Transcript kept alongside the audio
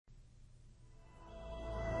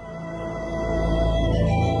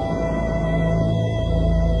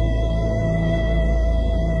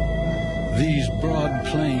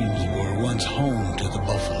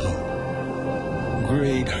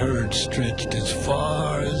as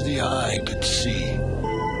far as the eye could see.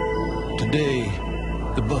 Today,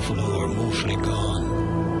 the buffalo are mostly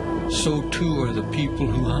gone. So too are the people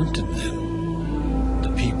who hunted them,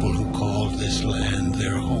 the people who called this land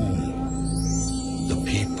their home, the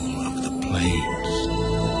people of the plains.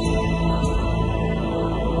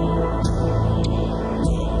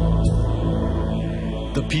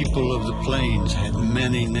 The people of the plains had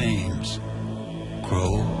many names: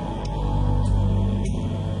 Crow,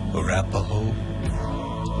 Arapaho,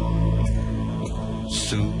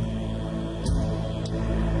 Sioux.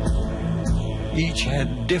 Each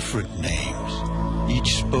had different names,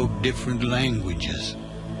 each spoke different languages,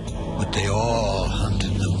 but they all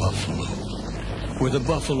hunted the buffalo. Where the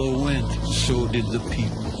buffalo went, so did the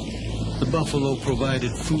people. The buffalo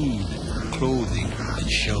provided food, clothing, and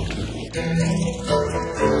shelter.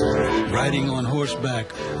 Riding on horseback,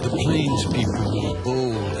 the plains people were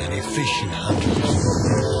bold and efficient hunters.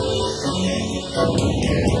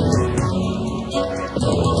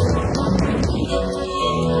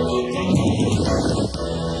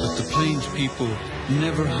 But the plains people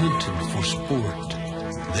never hunted for sport.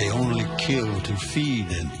 They only killed to feed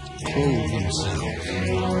and clothe themselves.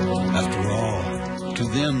 After all, to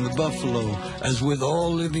them the buffalo, as with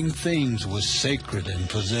all living things, was sacred and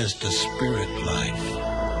possessed a spirit life.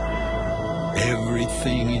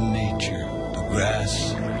 Everything in nature, the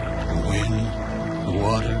grass, the wind, the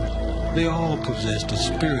water, they all possessed a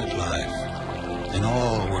spirit life, and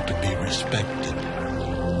all were to be respected.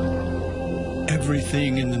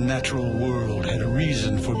 Everything in the natural world had a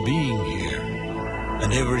reason for being here,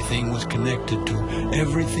 and everything was connected to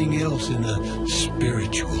everything else in a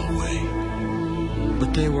spiritual way.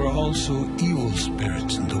 But there were also evil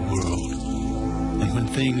spirits in the world, and when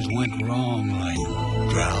things went wrong, like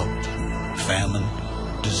drought, famine,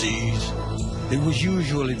 disease, it was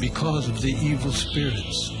usually because of the evil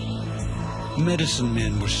spirits. Medicine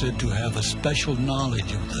men were said to have a special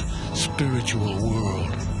knowledge of the spiritual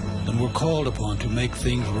world and were called upon to make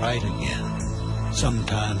things right again,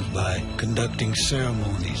 sometimes by conducting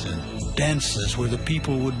ceremonies and dances where the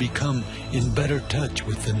people would become in better touch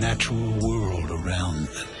with the natural world around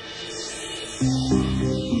them.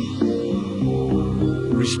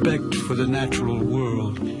 Respect for the natural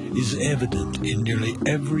world is evident in nearly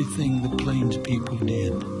everything the plains people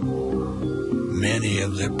did. Many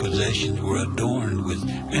of their possessions were adorned with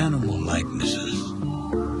animal likenesses.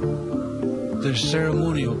 Their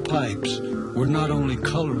ceremonial pipes were not only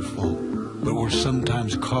colorful, but were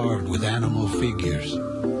sometimes carved with animal figures.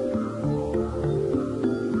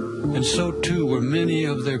 And so too were many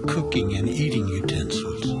of their cooking and eating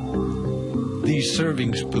utensils. These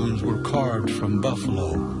serving spoons were carved from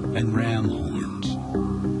buffalo and ram horns.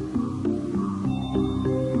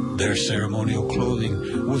 Their ceremonial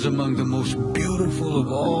clothing was among the most beautiful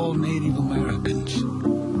of all Native Americans.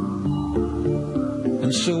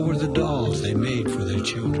 And so were the dolls they made for their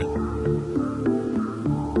children.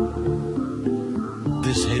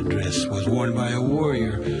 This headdress was worn by a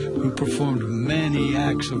warrior who performed many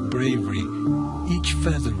acts of bravery, each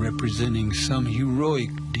feather representing some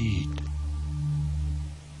heroic deed.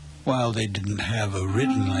 While they didn't have a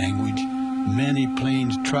written language, many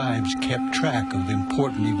plains tribes kept track of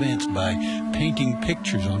important events by painting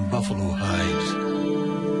pictures on buffalo hides.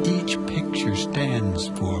 Each picture stands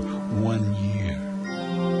for 1 year.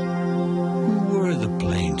 Who were the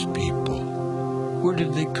plains people? Where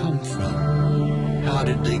did they come from? How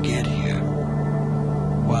did they get here?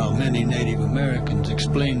 While many Native Americans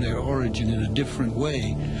explain their origin in a different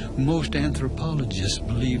way, most anthropologists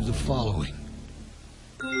believe the following.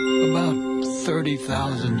 About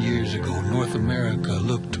 30,000 years ago, North America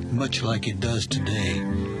looked much like it does today.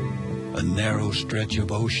 A narrow stretch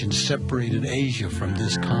of ocean separated Asia from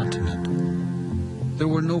this continent. There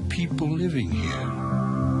were no people living here.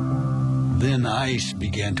 Then ice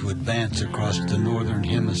began to advance across the northern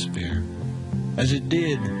hemisphere. As it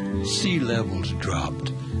did, sea levels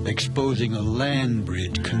dropped, exposing a land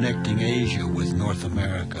bridge connecting Asia with North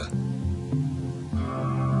America.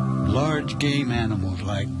 Large game animals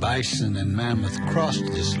like bison and mammoth crossed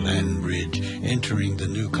this land bridge, entering the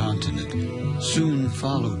new continent, soon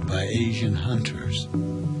followed by Asian hunters.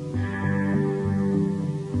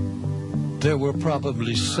 There were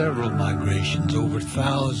probably several migrations over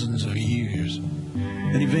thousands of years,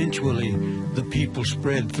 and eventually the people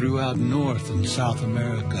spread throughout North and South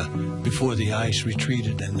America before the ice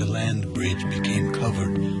retreated and the land bridge became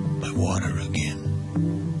covered by water again.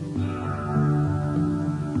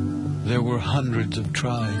 There were hundreds of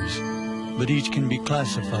tribes, but each can be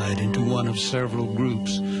classified into one of several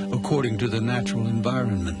groups according to the natural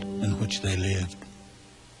environment in which they lived.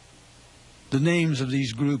 The names of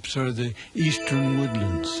these groups are the Eastern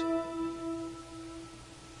Woodlands,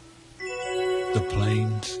 the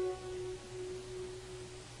Plains,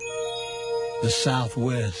 the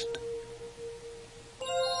Southwest,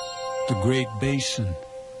 the Great Basin,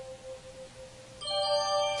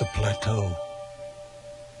 the Plateau,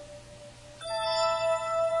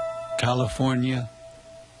 California,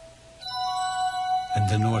 and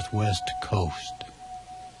the Northwest Coast.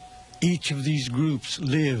 Each of these groups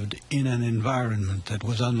lived in an environment that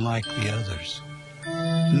was unlike the others.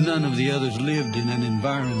 None of the others lived in an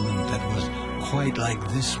environment that was quite like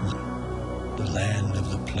this one, the land of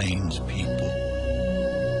the Plains people.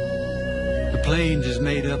 The Plains is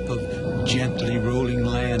made up of gently rolling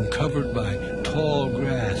land covered by tall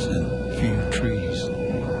grass and few trees.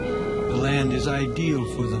 The land is ideal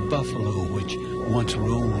for the buffalo which once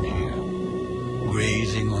roamed here.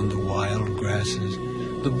 Grazing on the wild grasses,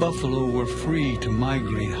 the buffalo were free to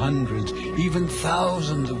migrate hundreds, even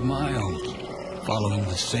thousands of miles, following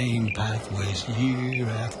the same pathways year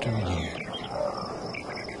after year.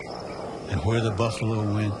 And where the buffalo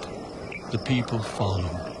went, the people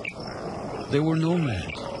followed. They were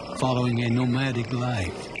nomads, following a nomadic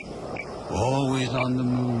life, always on the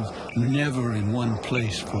move, never in one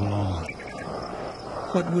place for long.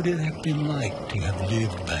 What would it have been like to have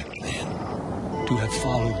lived back then, to have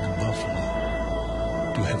followed the buffalo?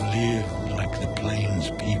 To have lived like the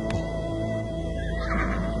Plains people.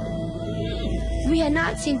 We had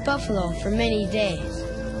not seen buffalo for many days.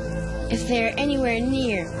 If they are anywhere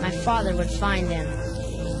near, my father would find them.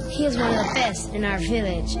 He is one of the best in our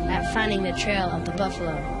village at finding the trail of the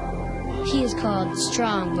buffalo. He is called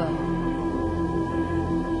Strongbow.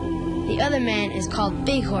 The other man is called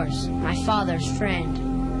Big Horse, my father's friend.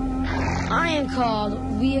 I am called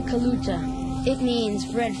Wiakaluta. It means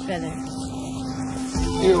red feather.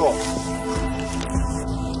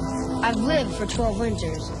 I've lived for 12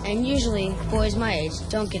 winters, and usually boys my age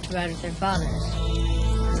don't get to ride with their fathers.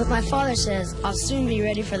 But my father says I'll soon be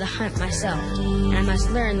ready for the hunt myself, and I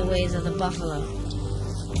must learn the ways of the buffalo.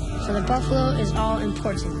 For the buffalo is all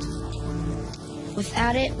important.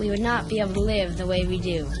 Without it, we would not be able to live the way we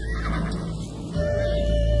do.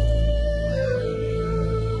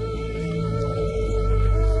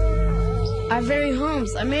 Our very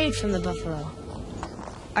homes are made from the buffalo.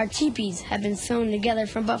 Our teepees have been sewn together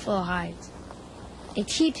from buffalo hides. A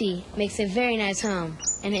teepee makes a very nice home,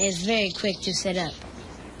 and it is very quick to set up,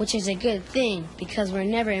 which is a good thing because we're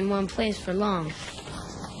never in one place for long.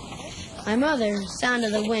 My mother, Sound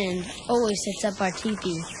of the Wind, always sets up our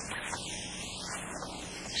teepee.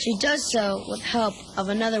 She does so with help of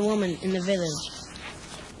another woman in the village.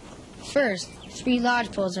 First, 3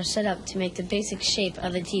 lodge poles are set up to make the basic shape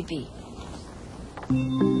of the teepee.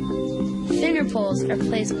 Thinner poles are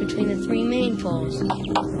placed between the 3 main poles.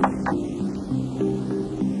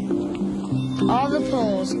 All the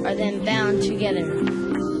poles are then bound together.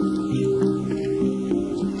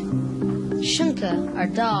 Shunka, our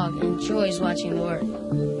dog, enjoys watching the work.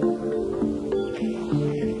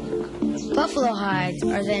 Buffalo hides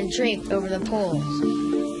are then draped over the poles.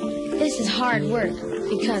 This is hard work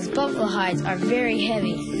because buffalo hides are very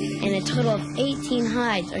heavy, and a total of 18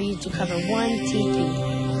 hides are used to cover one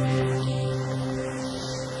teepee.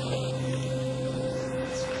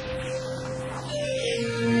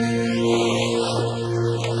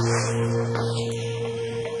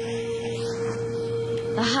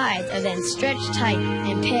 The hides are then stretched tight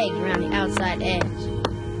and pegged around the outside edge.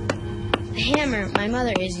 The hammer my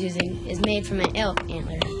mother is using is made from an elk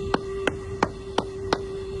antler.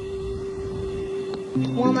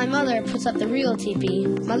 While my mother puts up the real teepee,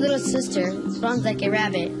 my little sister, runs like a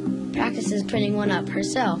rabbit, practices putting one up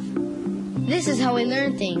herself. This is how we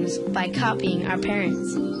learn things, by copying our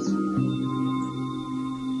parents.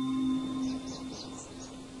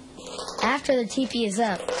 After the teepee is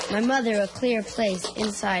up, my mother will clear a place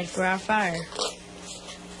inside for our fire.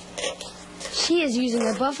 She is using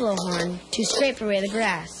a buffalo horn to scrape away the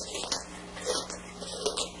grass.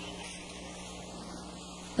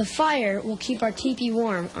 The fire will keep our teepee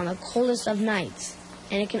warm on the coldest of nights,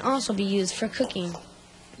 and it can also be used for cooking.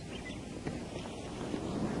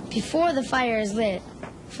 Before the fire is lit,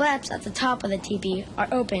 flaps at the top of the teepee are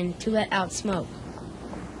opened to let out smoke.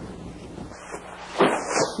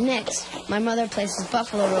 Next, my mother places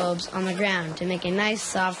buffalo robes on the ground to make a nice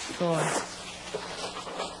soft floor.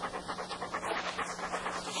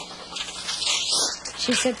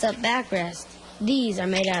 She sets up backrest. These are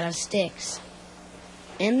made out of sticks.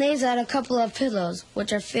 And lays out a couple of pillows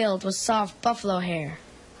which are filled with soft buffalo hair.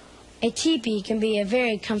 A teepee can be a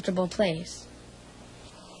very comfortable place.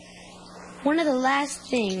 One of the last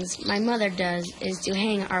things my mother does is to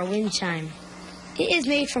hang our wind chime. It is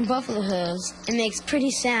made from buffalo hooves and makes pretty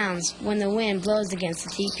sounds when the wind blows against the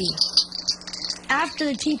teepee. After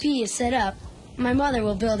the teepee is set up, my mother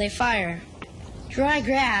will build a fire. Dry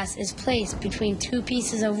grass is placed between two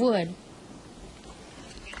pieces of wood.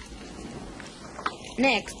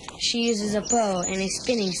 Next, she uses a bow and a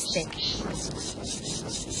spinning stick.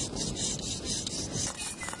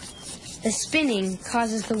 The spinning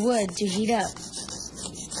causes the wood to heat up.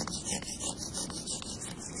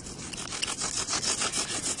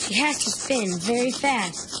 She has to spin very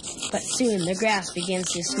fast, but soon the grass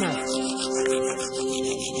begins to smoke.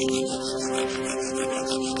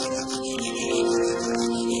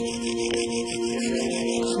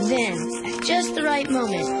 Then, at just the right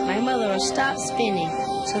moment, my mother will stop spinning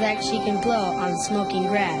so that she can blow on smoking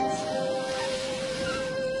grass.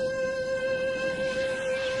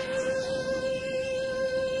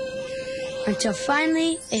 Until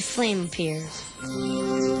finally a flame appears.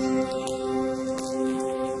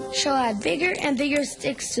 She'll add bigger and bigger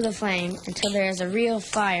sticks to the flame until there is a real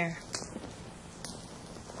fire.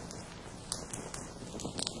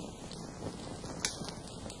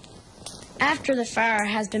 After the fire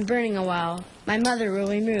has been burning a while, my mother will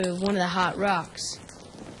remove one of the hot rocks.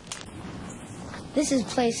 This is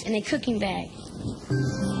placed in a cooking bag.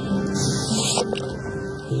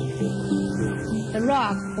 The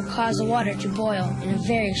rock will cause the water to boil in a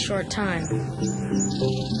very short time.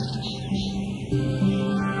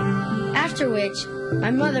 After which,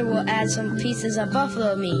 my mother will add some pieces of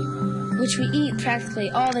buffalo meat, which we eat practically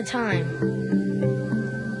all the time,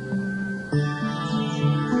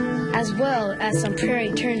 as well as some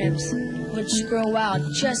prairie turnips, which grow wild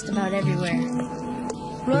just about everywhere.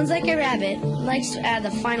 Runs Like a Rabbit likes to add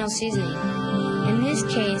the final seasoning, in this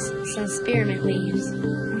case, some spearmint leaves.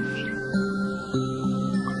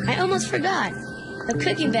 I almost forgot, the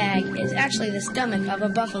cooking bag is actually the stomach of a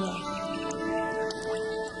buffalo.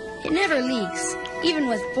 It never leaks, even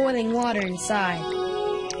with boiling water inside.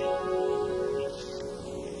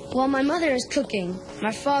 While my mother is cooking,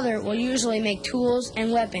 my father will usually make tools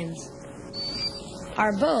and weapons.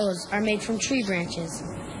 Our bows are made from tree branches.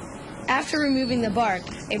 After removing the bark,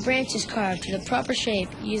 a branch is carved to the proper shape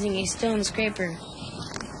using a stone scraper.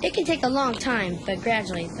 It can take a long time, but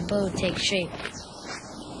gradually the bow takes shape.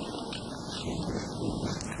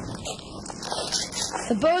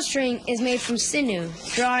 The bowstring is made from sinew,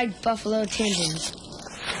 dried buffalo tendons.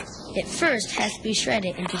 It first has to be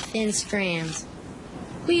shredded into thin strands.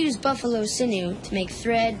 We use buffalo sinew to make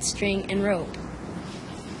thread, string, and rope.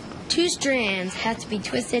 2 strands have to be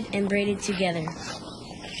twisted and braided together.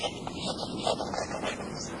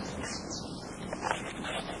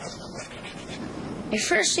 A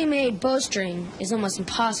freshly made bowstring is almost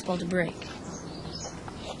impossible to break.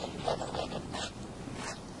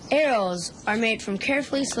 Arrows are made from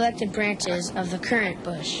carefully selected branches of the currant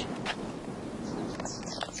bush.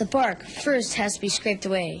 The bark first has to be scraped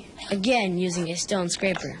away, again using a stone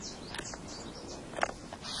scraper.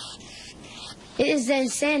 It is then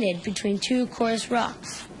sanded between 2 coarse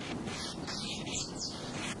rocks,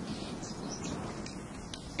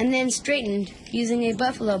 and then straightened using a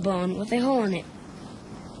buffalo bone with a hole in it.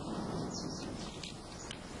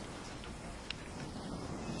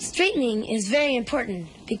 Straightening is very important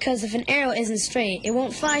because if an arrow isn't straight, it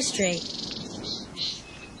won't fly straight.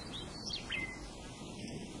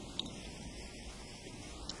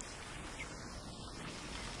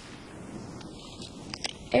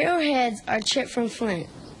 Arrowheads are chipped from flint,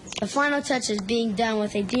 the final touches being done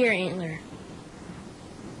with a deer antler.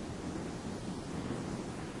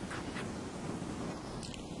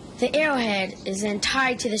 The arrowhead is then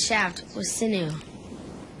tied to the shaft with sinew.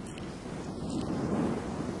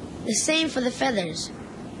 The same for the feathers.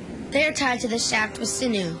 They are tied to the shaft with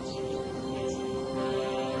sinew,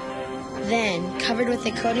 then covered with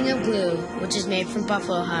a coating of glue, which is made from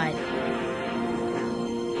buffalo hide.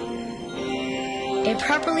 A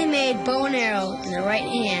properly made bow and arrow in the right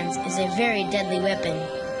hands is a very deadly weapon.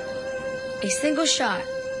 A single shot,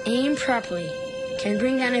 aimed properly, can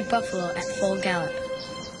bring down a buffalo at full gallop.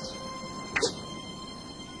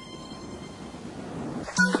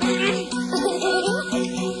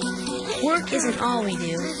 Work isn't all we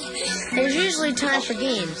do. There's usually time for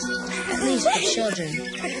games, at least for children,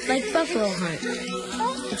 like buffalo hunt.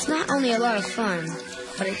 It's not only a lot of fun,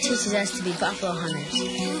 but it teaches us to be buffalo hunters.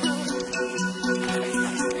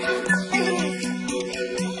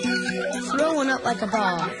 Throw one up like a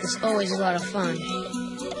ball is always a lot of fun.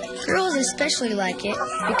 Girls especially like it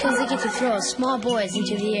because they get to throw small boys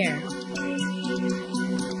into the air.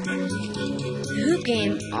 The hoop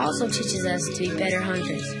game also teaches us to be better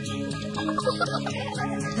hunters.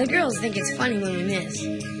 The girls think it's funny when we miss,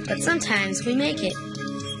 but sometimes we make it.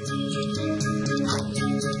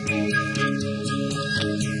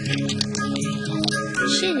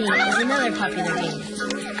 Shinny is another popular game.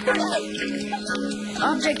 The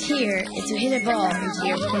object here is to hit a ball into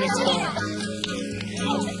your opponent's goal.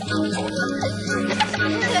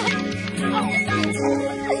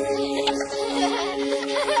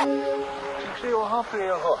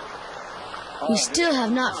 We still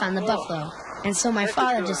have not found the buffalo, and so my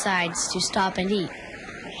father decides to stop and eat.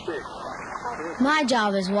 My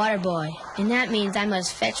job is water boy, and that means I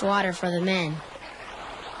must fetch water for the men.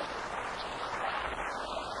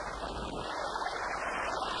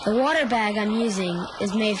 The water bag I'm using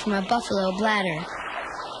is made from a buffalo bladder.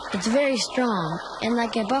 It's very strong, and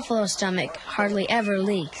like a buffalo stomach, hardly ever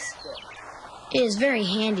leaks. It is very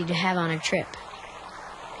handy to have on a trip.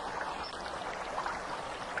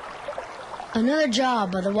 Another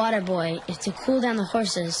job of the water boy is to cool down the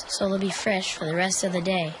horses so they'll be fresh for the rest of the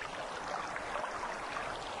day.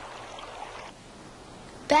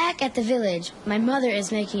 Back at the village, my mother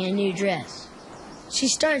is making a new dress. She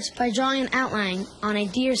starts by drawing an outline on a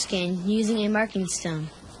deer skin using a marking stone.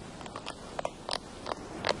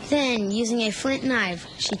 Then, using a flint knife,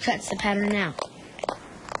 she cuts the pattern out.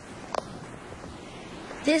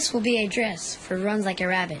 This will be a dress for runs like a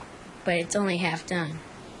rabbit, but it's only half done.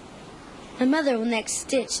 My mother will next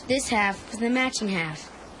stitch this half with the matching half,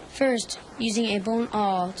 first using a bone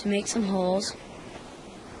awl to make some holes,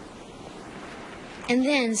 and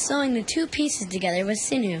then sewing the two pieces together with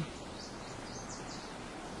sinew.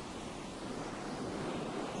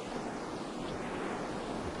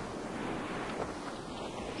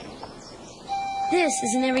 This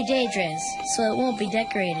is an everyday dress, so it won't be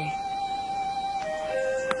decorated.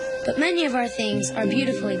 But many of our things are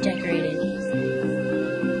beautifully decorated.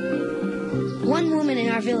 One woman in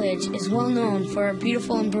our village is well known for her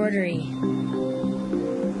beautiful embroidery.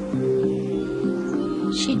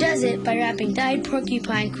 She does it by wrapping dyed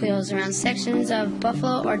porcupine quills around sections of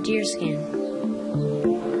buffalo or deer skin.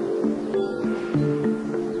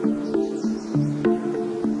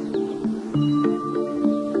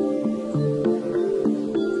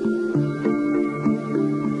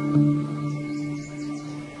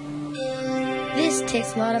 This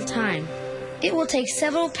takes a lot of time. It will take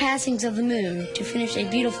several passings of the moon to finish a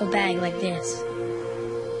beautiful bag like this.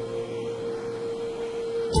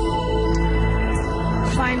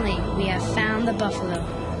 Finally, we have found the buffalo.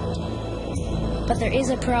 But there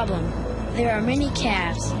is a problem. There are many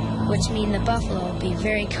calves, which mean the buffalo will be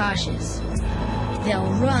very cautious.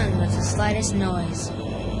 They'll run with the slightest noise.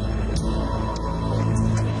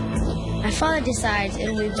 My father decides it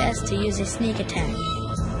will be best to use a sneak attack.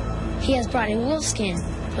 He has brought a wolf skin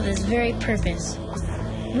for this very purpose.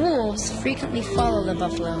 Wolves frequently follow the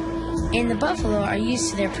buffalo, and the buffalo are used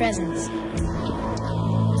to their presence.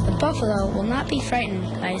 The buffalo will not be frightened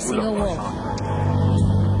by a single wolf.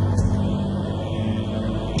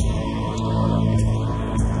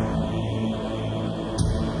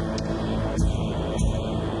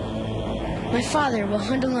 My father will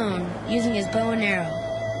hunt alone using his bow and arrow.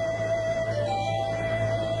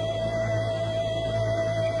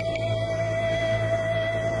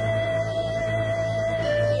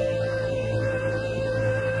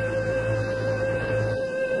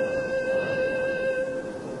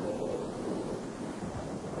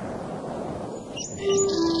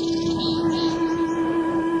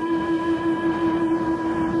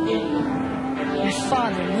 My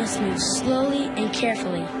father must move slowly and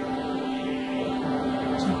carefully.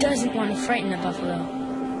 He doesn't want to frighten the buffalo.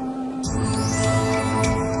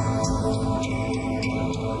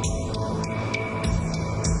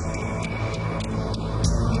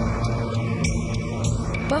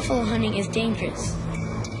 Buffalo hunting is dangerous.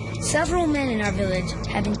 Several men in our village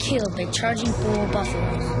have been killed by charging bull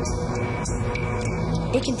buffaloes.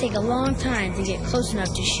 It can take a long time to get close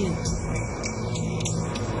enough to shoot.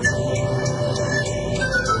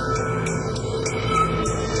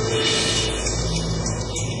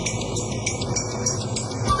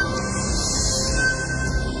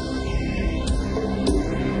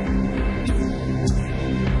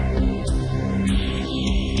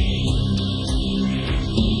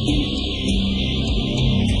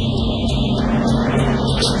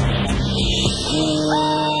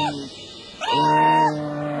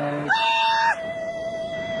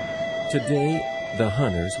 Today, the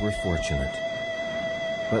hunters were fortunate.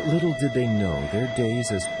 But little did they know their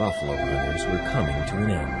days as buffalo hunters were coming to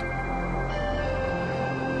an end.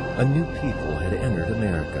 A new people had entered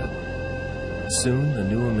America. Soon the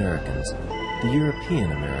new Americans, the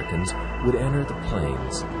European Americans, would enter the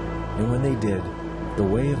plains, and when they did, the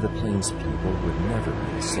way of the Plains people would never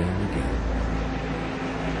be the same again.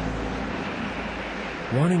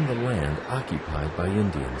 Wanting the land occupied by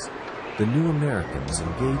Indians, the new Americans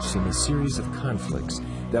engaged in a series of conflicts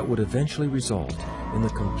that would eventually result in the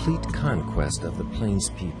complete conquest of the Plains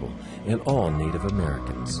people and all Native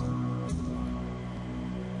Americans.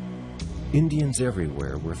 Indians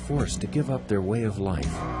everywhere were forced to give up their way of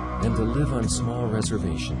life and to live on small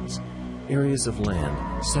reservations, areas of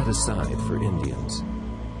land set aside for Indians.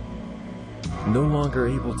 No longer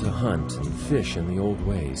able to hunt and fish in the old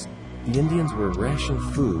ways, the Indians were rationed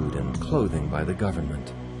food and clothing by the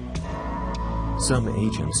government. Some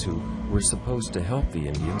agents who were supposed to help the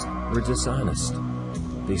Indians were dishonest.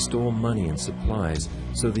 They stole money and supplies,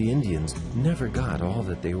 so the Indians never got all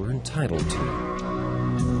that they were entitled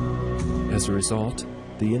to. As a result,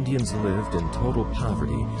 the Indians lived in total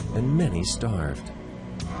poverty and many starved.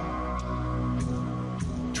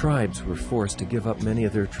 Tribes were forced to give up many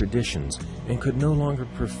of their traditions and could no longer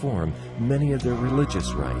perform many of their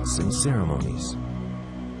religious rites and ceremonies.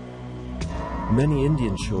 Many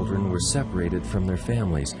Indian children were separated from their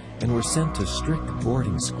families and were sent to strict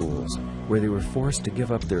boarding schools where they were forced to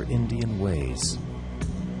give up their Indian ways.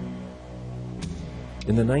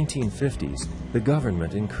 In the 1950s, the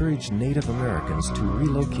government encouraged Native Americans to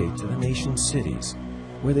relocate to the nation's cities,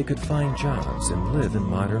 where they could find jobs and live in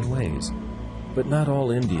modern ways. But not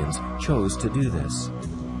all Indians chose to do this.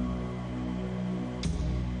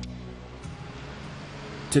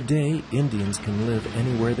 Today, Indians can live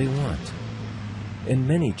anywhere they want, and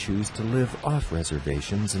many choose to live off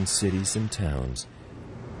reservations in cities and towns,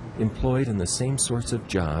 employed in the same sorts of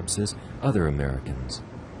jobs as other Americans.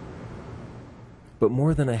 But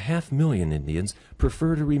more than 500,000 Indians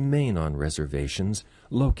prefer to remain on reservations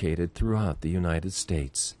located throughout the United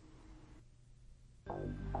States.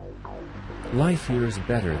 Life here is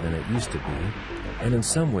better than it used to be, and in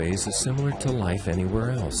some ways is similar to life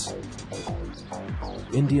anywhere else.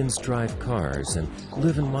 Indians drive cars and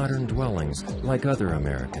live in modern dwellings like other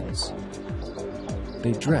Americans.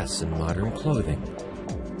 They dress in modern clothing.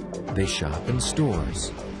 They shop in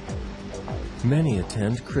stores. Many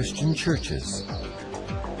attend Christian churches.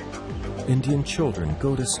 Indian children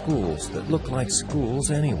go to schools that look like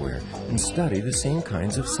schools anywhere and study the same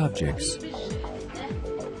kinds of subjects.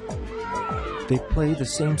 They play the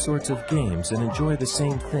same sorts of games and enjoy the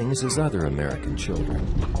same things as other American children.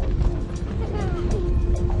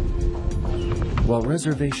 While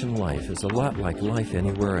reservation life is a lot like life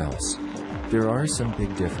anywhere else, there are some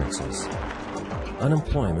big differences.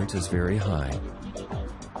 Unemployment is very high.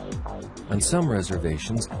 On some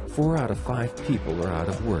reservations, 4 out of 5 people are out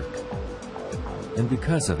of work. And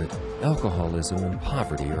because of it, alcoholism and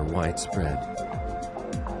poverty are widespread.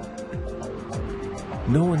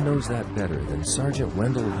 No one knows that better than Sergeant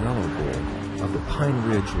Wendell Yellowbull of the Pine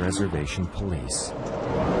Ridge Reservation Police.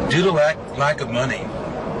 Due to lack of money,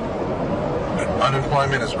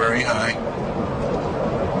 unemployment is very high.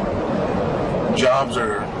 Jobs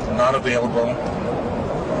are not available.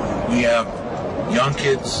 We have young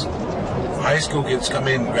kids, high school kids come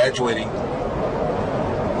in, graduating,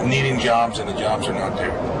 needing jobs, and the jobs are not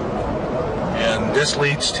there. And this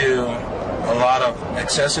leads to a lot of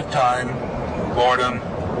excessive time, boredom,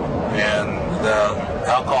 and the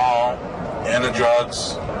alcohol and the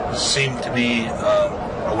drugs seem to be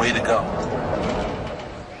a way to go.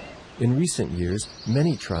 In recent years,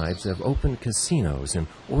 many tribes have opened casinos in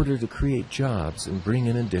order to create jobs and bring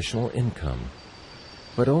in additional income.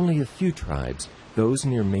 But only a few tribes, those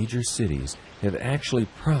near major cities, have actually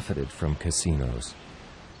profited from casinos.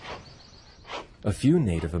 A few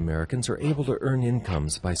Native Americans are able to earn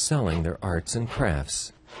incomes by selling their arts and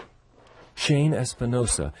crafts. Shane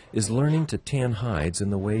Espinosa is learning to tan hides in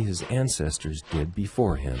the way his ancestors did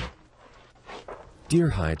before him.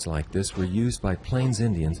 Deer hides like this were used by Plains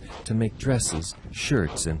Indians to make dresses,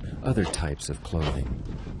 shirts, and other types of clothing.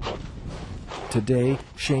 Today,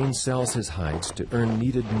 Shane sells his hides to earn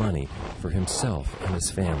needed money for himself and his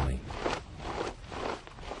family.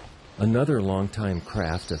 Another longtime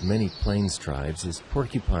craft of many Plains tribes is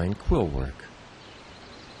porcupine quill work.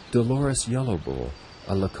 Dolores Yellowbull,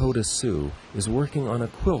 a Lakota Sioux, is working on a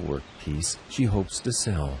quill work piece she hopes to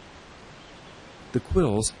sell. The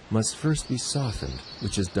quills must first be softened,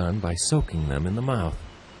 which is done by soaking them in the mouth.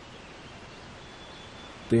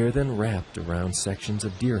 They are then wrapped around sections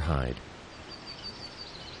of deer hide.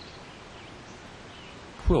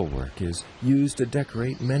 Quill work is used to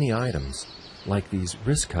decorate many items, like these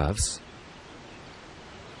wrist cuffs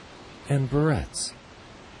and barrettes.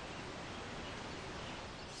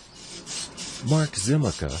 Mark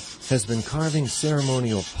Zimaka has been carving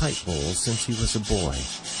ceremonial pipe bowls since he was a boy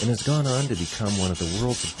and has gone on to become one of the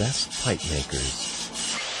world's best pipe makers.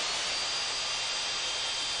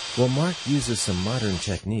 While Mark uses some modern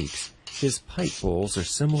techniques, his pipe bowls are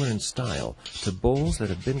similar in style to bowls that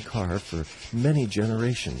have been carved for many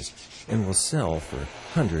generations and will sell for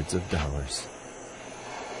hundreds of dollars.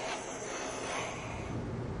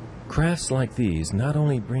 Crafts like these not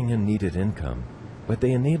only bring in needed income, but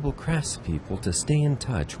they enable craftspeople to stay in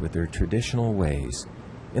touch with their traditional ways,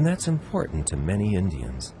 and that's important to many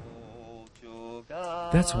Indians.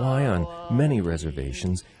 That's why on many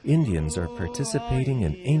reservations, Indians are participating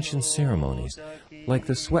in ancient ceremonies, like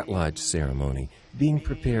the Sweat Lodge ceremony being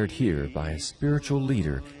prepared here by a spiritual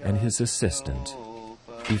leader and his assistant.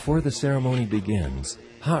 Before the ceremony begins,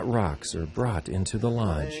 hot rocks are brought into the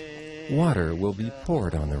lodge. Water will be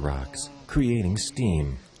poured on the rocks, creating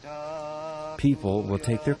steam. People will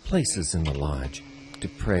take their places in the lodge to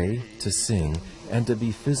pray, to sing, and to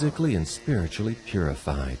be physically and spiritually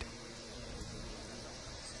purified.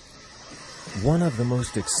 One of the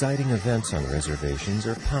most exciting events on reservations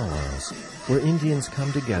are powwows, where Indians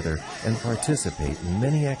come together and participate in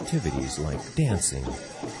many activities like dancing.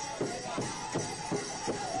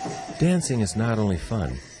 Dancing is not only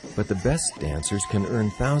fun, but the best dancers can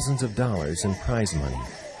earn thousands of dollars in prize money.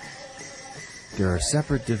 There are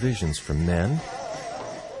separate divisions for men,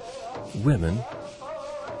 women,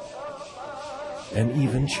 and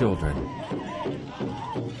even children.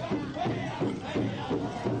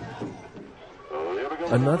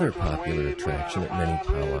 Another popular attraction at many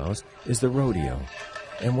powwows is the rodeo,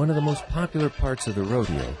 and one of the most popular parts of the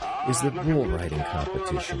rodeo is the bull riding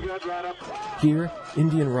competition. Here,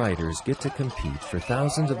 Indian riders get to compete for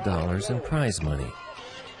thousands of dollars in prize money.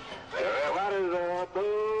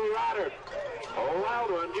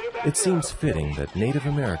 It seems fitting that Native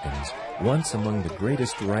Americans, once among the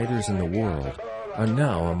greatest riders in the world, are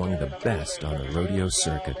now among the best on the rodeo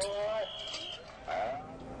circuit.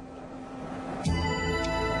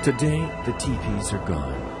 Today, the teepees are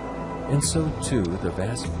gone, and so too the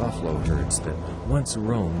vast buffalo herds that once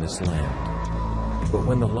roamed this land. But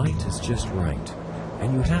when the light is just right,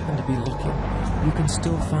 and you happen to be looking, you can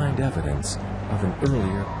still find evidence of an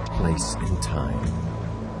earlier place in time.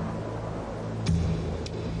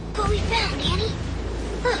 What we found, Annie?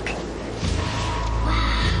 Look!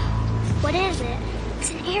 Wow! What is it? It's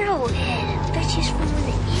an arrowhead. I bet you it's from when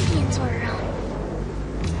the Indians were around.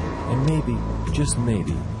 And maybe, just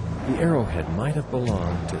maybe, the arrowhead might have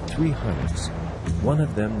belonged to 3 hunters, one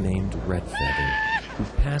of them named Red Feather, who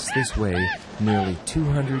passed this way nearly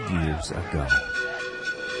 200 years ago.